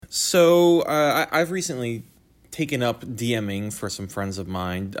So I've recently taken up DMing for some friends of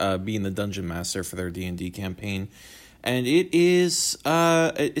mine, being the dungeon master for their D&D campaign, and it's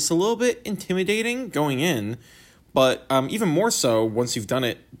a little bit intimidating going in, but even more so once you've done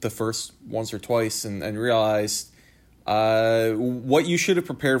it the first once or twice and realized what you should have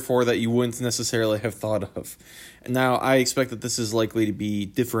prepared for that you wouldn't necessarily have thought of. Now, I expect that this is likely to be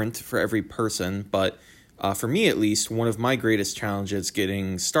different for every person, but for me at least, one of my greatest challenges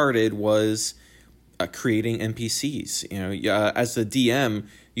getting started was creating NPCs. As the DM,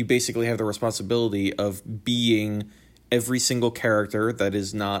 you basically have the responsibility of being every single character that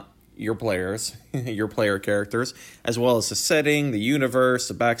is not your players, your player characters, as well as the setting, the universe,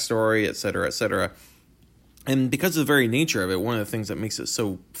 the backstory, etc., etc. And because of the very nature of it, one of the things that makes it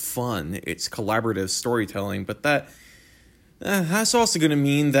so fun, it's collaborative storytelling, but that's also going to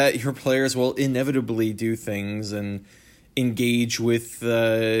mean that your players will inevitably do things and engage with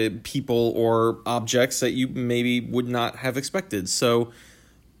people or objects that you maybe would not have expected. So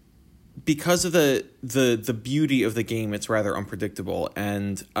because of the beauty of the game, it's rather unpredictable.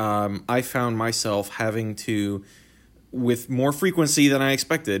 And I found myself having to, with more frequency than I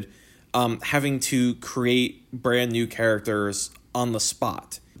expected, having to create brand new characters on the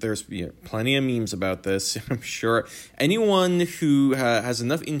spot. There's plenty of memes about this. I'm sure anyone who has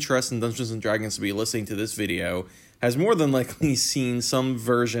enough interest in Dungeons & Dragons to be listening to this video has more than likely seen some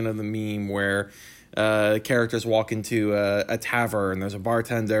version of the meme where characters walk into a tavern, there's a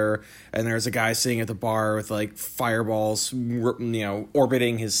bartender, and there's a guy sitting at the bar with like fireballs,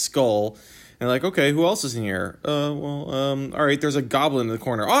 orbiting his skull. And like, okay, who else is in here? All right, there's a goblin in the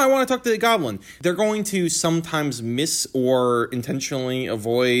corner. Oh, I want to talk to the goblin. They're going to sometimes miss or intentionally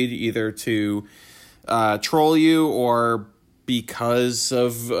avoid, either to troll you or because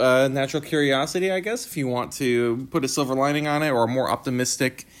of natural curiosity, I guess, if you want to put a silver lining on it or a more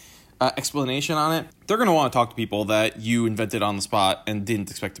optimistic explanation on it. They're going to want to talk to people that you invented on the spot and didn't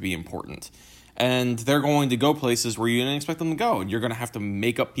expect to be important. And they're going to go places where you didn't expect them to go, and you're going to have to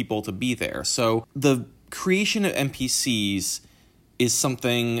make up people to be there. So the creation of NPCs is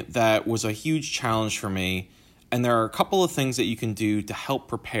something that was a huge challenge for me, and there are a couple of things that you can do to help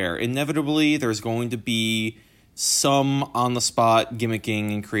prepare. Inevitably, there's going to be some on-the-spot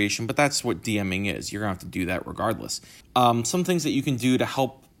gimmicking and creation, but that's what DMing is. You're going to have to do that regardless. Some things that you can do to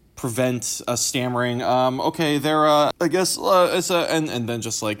help prevent stammering. I guess and then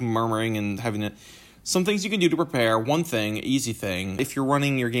just like murmuring and having it. Some things you can do to prepare. One thing, easy thing, if you're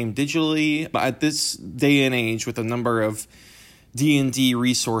running your game digitally, at this day and age with a number of D&D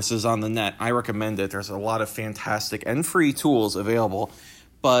resources on the net, I recommend it. There's a lot of fantastic and free tools available.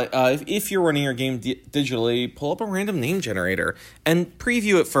 But if you're running your game digitally, pull up a random name generator and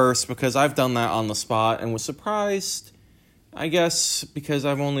preview it first, because I've done that on the spot and was surprised, I guess, because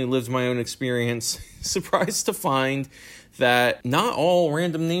I've only lived my own experience, surprised to find that not all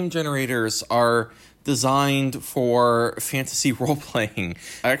random name generators are designed for fantasy role-playing.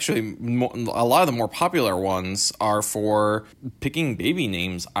 Actually, a lot of the more popular ones are for picking baby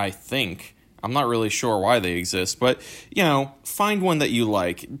names, I think. I'm not really sure why they exist, but, find one that you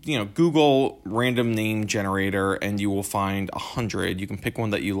like. Google random name generator and you will find 100. You can pick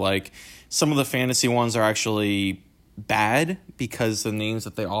one that you like. Some of the fantasy ones are actually bad because the names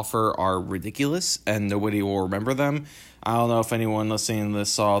that they offer are ridiculous and nobody will remember them. I don't know if anyone listening to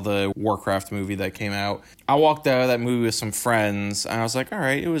this saw the Warcraft movie that came out. I walked out of that movie with some friends and I was like, all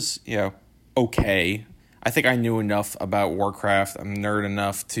right, it was, okay. I think I knew enough about Warcraft. I'm nerd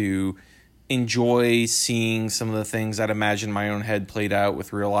enough to enjoy seeing some of the things I'd imagine my own head played out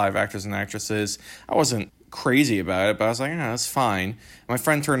with real live actors and actresses. I wasn't crazy about it, but I was like, that's fine. My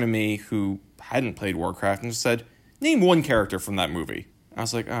friend turned to me, who hadn't played Warcraft, and just said, name one character from that movie. I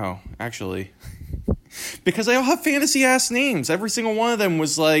was like, oh, actually. Because they all have fantasy-ass names. Every single one of them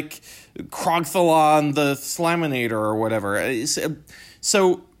was like Krogthalon the Slaminator or whatever.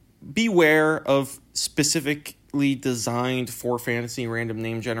 So beware of specifically designed for fantasy random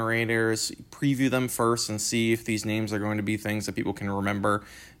name generators. Preview them first and see if these names are going to be things that people can remember.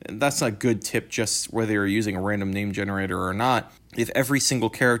 That's a good tip, just whether you're using a random name generator or not. If every single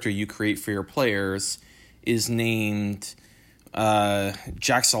character you create for your players is named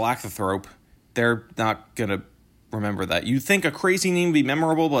Jaxalathrope, they're not going to remember that. You think a crazy name would be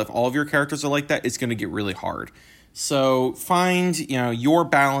memorable, but if all of your characters are like that, it's going to get really hard. So find, your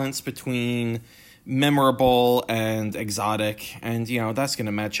balance between memorable and exotic, and, that's going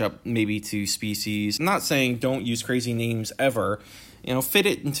to match up maybe to species. I'm not saying don't use crazy names ever. Fit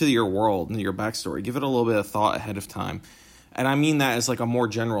it into your world, into your backstory. Give it a little bit of thought ahead of time. And I mean that as like a more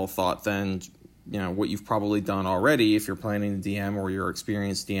general thought than what you've probably done already if you're planning to DM or you're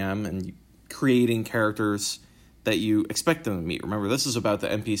experienced DM, and creating characters that you expect them to meet. Remember, this is about the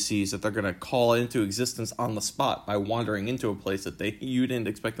NPCs that they're going to call into existence on the spot by wandering into a place that you didn't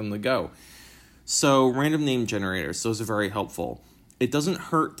expect them to go. So random name generators, those are very helpful. It doesn't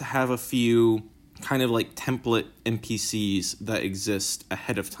hurt to have a few kind of like template NPCs that exist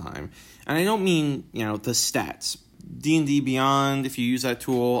ahead of time. And I don't mean, the stats. D&D Beyond, if you use that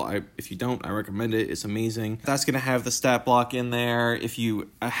tool, if you don't, I recommend it. It's amazing. That's going to have the stat block in there. If you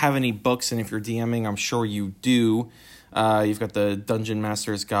have any books, and if you're DMing, I'm sure you do, you've got the Dungeon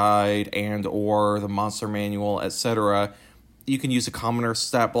Master's Guide and or the Monster Manual, etc. You can use a commoner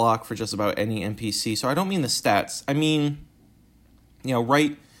stat block for just about any NPC. So I don't mean the stats. I mean,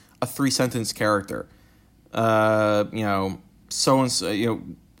 write a 3-sentence character. So-and-so,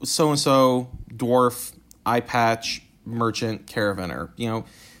 so-and-so, dwarf, eye patch, merchant, caravaner.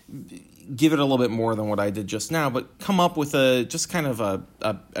 Give it a little bit more than what I did just now, but come up with a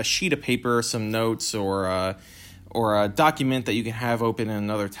sheet of paper, some notes, or a document that you can have open in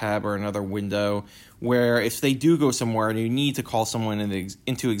another tab or another window, where if they do go somewhere and you need to call someone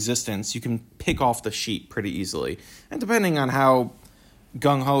into existence, you can pick off the sheet pretty easily. And depending on how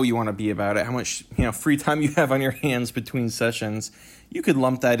gung-ho you want to be about it, how much free time you have on your hands between sessions, you could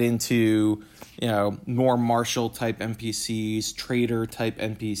lump that into more martial type NPCs, trader type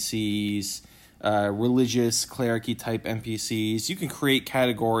NPCs, religious clericy type NPCs. You can create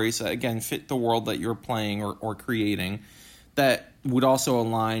categories that again fit the world that you're playing or creating, that would also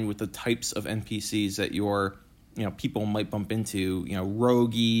align with the types of NPCs that your people might bump into,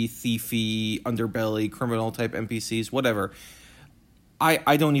 roguey, thiefy, underbelly, criminal type NPCs, whatever.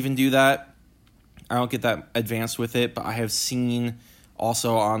 I don't even do that. I don't get that advanced with it, but I have seen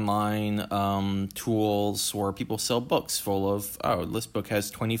also online tools where people sell books full of, this book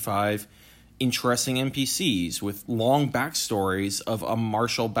has 25 interesting NPCs with long backstories of a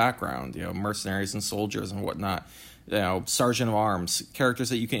martial background, mercenaries and soldiers and whatnot, sergeant of arms, characters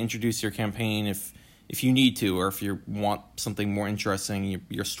that you can introduce to your campaign if you need to, or if you want something more interesting,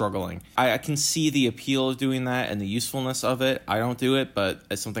 you're struggling. I can see the appeal of doing that and the usefulness of it. I don't do it, but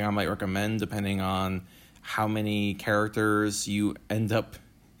it's something I might recommend depending on how many characters you end up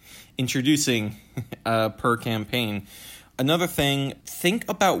introducing per campaign. Another thing, think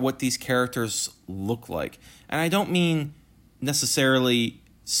about what these characters look like. And I don't mean necessarily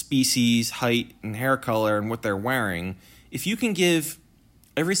species, height, and hair color and what they're wearing. If you can give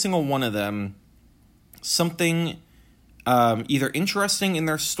every single one of them something either interesting in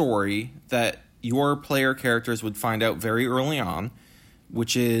their story that your player characters would find out very early on,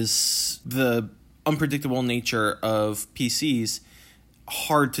 which is the unpredictable nature of PCs,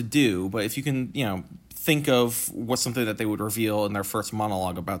 hard to do. But if you can, think of what's something that they would reveal in their first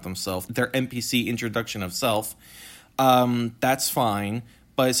monologue about themselves, their NPC introduction of self, that's fine.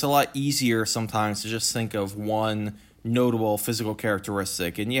 But it's a lot easier sometimes to just think of one notable physical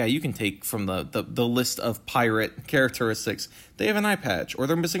characteristic. And yeah, you can take from the list of pirate characteristics, they have an eye patch, or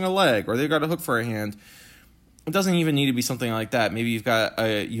they're missing a leg, or they've got a hook for a hand. It doesn't even need to be something like that. Maybe you've got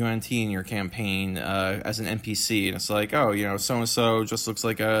a UNT in your campaign as an NPC, and it's like, so-and-so just looks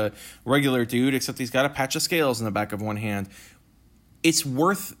like a regular dude, except he's got a patch of scales in the back of one hand. It's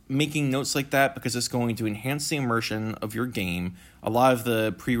worth making notes like that because it's going to enhance the immersion of your game. A lot of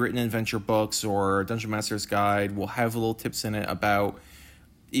the pre-written adventure books or Dungeon Master's Guide will have little tips in it about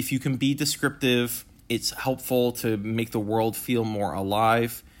if you can be descriptive, it's helpful to make the world feel more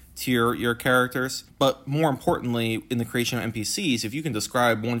alive to your characters. But more importantly, in the creation of NPCs, if you can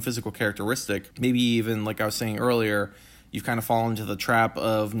describe one physical characteristic, maybe even like I was saying earlier, you've kind of fallen into the trap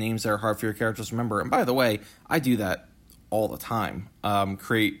of names that are hard for your characters to remember. And by the way, I do that all the time.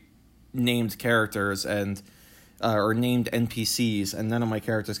 Create named characters and or named NPCs, and none of my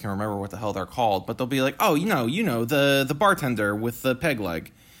characters can remember what the hell they're called, but they'll be like, the bartender with the peg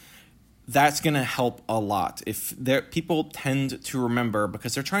leg. That's going to help a lot. If people tend to remember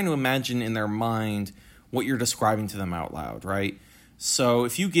because they're trying to imagine in their mind what you're describing to them out loud, right? So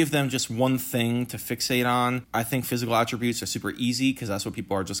if you give them just one thing to fixate on, I think physical attributes are super easy because that's what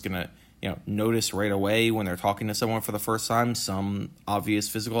people are just going to notice right away when they're talking to someone for the first time, some obvious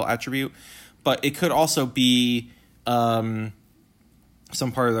physical attribute. But it could also be some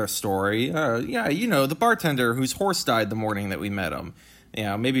part of their story. The bartender whose horse died the morning that we met him.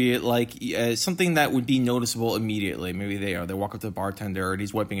 Maybe something that would be noticeable immediately. Maybe they walk up to the bartender and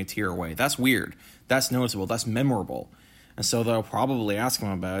he's wiping a tear away. That's weird. That's noticeable. That's memorable. And so they'll probably ask him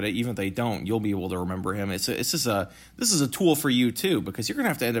about it. Even if they don't, you'll be able to remember him. This is a tool for you too, because you're going to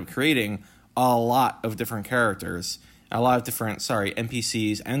have to end up creating a lot of different characters, a lot of different,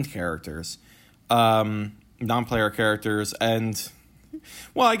 NPCs and characters. non-player characters, and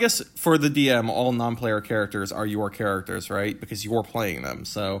well, I guess for the DM, all non-player characters are your characters, right? Because you're playing them.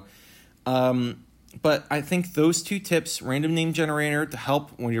 So, but I think those two tips, random name generator to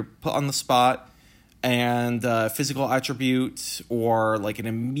help when you're put on the spot, and physical attribute or like an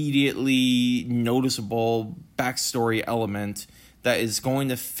immediately noticeable backstory element that is going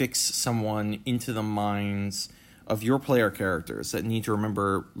to fix someone into the minds of your player characters that need to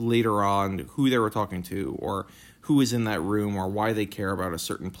remember later on who they were talking to, or who is in that room, or why they care about a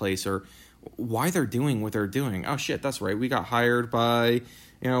certain place, or why they're doing what they're doing. Oh shit, that's right, we got hired by,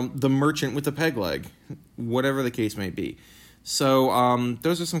 the merchant with the peg leg, whatever the case may be. So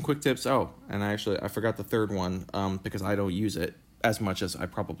those are some quick tips. Oh, and I forgot the third one because I don't use it as much as I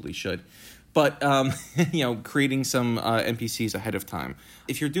probably should. But, creating some NPCs ahead of time.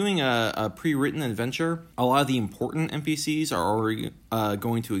 If you're doing a pre-written adventure, a lot of the important NPCs are already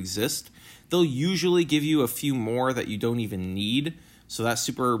going to exist. They'll usually give you a few more that you don't even need. So that's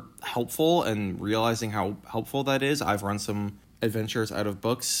super helpful, and realizing how helpful that is. I've run some adventures out of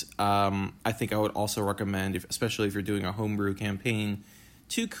books. I think I would also recommend, especially if you're doing a homebrew campaign,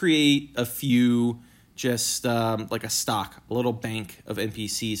 to create a few, just like a little bank of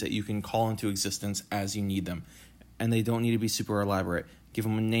NPCs that you can call into existence as you need them. And they don't need to be super elaborate. Give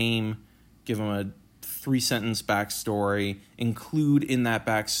them a name, give them a 3-sentence backstory, include in that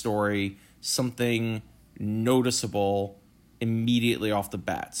backstory something noticeable immediately off the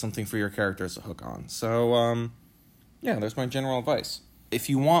bat, something for your characters to hook on. So, yeah, there's my general advice. If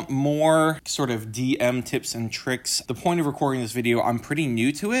you want more sort of DM tips and tricks, the point of recording this video, I'm pretty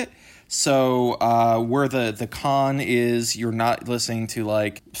new to it. So where the con is, you're not listening to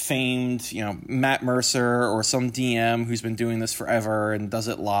like famed, Matt Mercer or some DM who's been doing this forever and does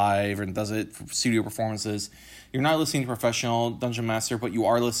it live and does it for studio performances. You're not listening to professional Dungeon Master, but you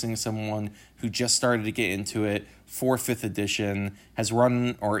are listening to someone who just started to get into it for 5th edition, has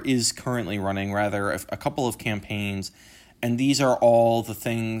run, or is currently running, rather, a couple of campaigns, and these are all the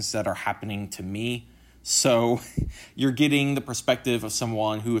things that are happening to me. So you're getting the perspective of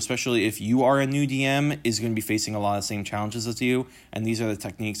someone who, especially if you are a new DM, is going to be facing a lot of the same challenges as you, and these are the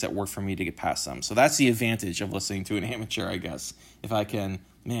techniques that work for me to get past them. So that's the advantage of listening to an amateur, I guess. If I can,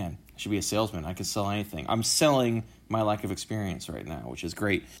 I should be a salesman. I could sell anything. I'm selling my lack of experience right now, which is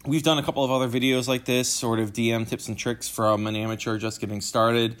great. We've done a couple of other videos like this, sort of DM tips and tricks from an amateur just getting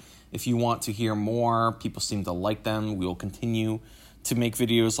started. If you want to hear more, people seem to like them. We will continue to make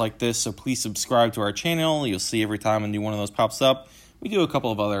videos like this, so please subscribe to our channel. You'll see every time a new one of those pops up. We do a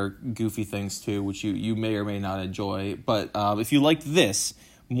couple of other goofy things too, which you may or may not enjoy. But if you liked this,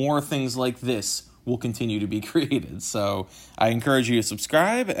 more things like this will continue to be created. So I encourage you to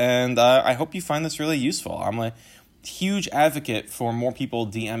subscribe, and I hope you find this really useful. I'm a huge advocate for more people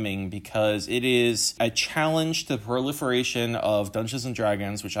DMing because it is a challenge to the proliferation of Dungeons &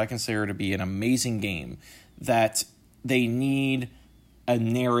 Dragons, which I consider to be an amazing game, that they need a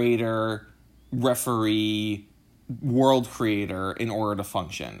narrator, referee, world creator in order to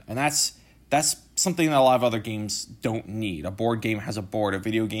function. And that's something that a lot of other games don't need. A board game has a board. A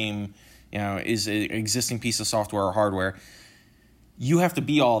video game, is an existing piece of software or hardware. You have to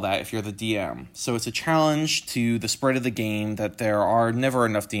be all that if you're the DM. So it's a challenge to the spread of the game that there are never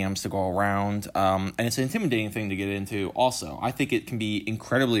enough DMs to go around. And it's an intimidating thing to get into also. I think it can be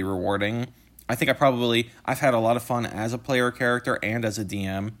incredibly rewarding. I think I've had a lot of fun as a player character and as a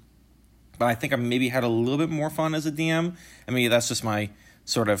DM. But I think I maybe had a little bit more fun as a DM. I mean, that's just my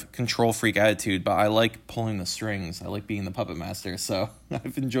sort of control freak attitude, but I like pulling the strings. I like being the puppet master, so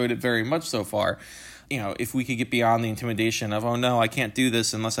I've enjoyed it very much so far. If we could get beyond the intimidation of, oh no, I can't do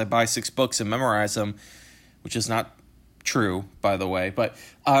this unless I buy 6 books and memorize them, which is not true, by the way, but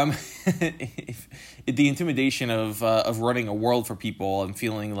the intimidation of running a world for people and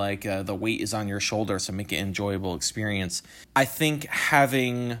feeling like the weight is on your shoulders to make it an enjoyable experience. I think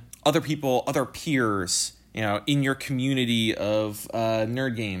having other people, other peers, in your community of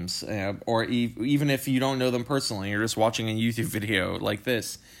nerd games, or even if you don't know them personally, you're just watching a YouTube video like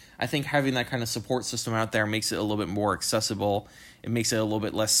this, I think having that kind of support system out there makes it a little bit more accessible. It makes it a little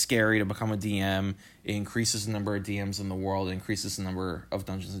bit less scary to become a DM. It increases the number of DMs in the world. It increases the number of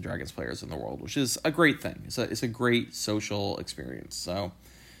Dungeons & Dragons players in the world, which is a great thing. It's a great social experience. So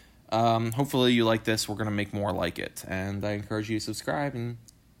hopefully you like this. We're going to make more like it. And I encourage you to subscribe, and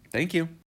thank you.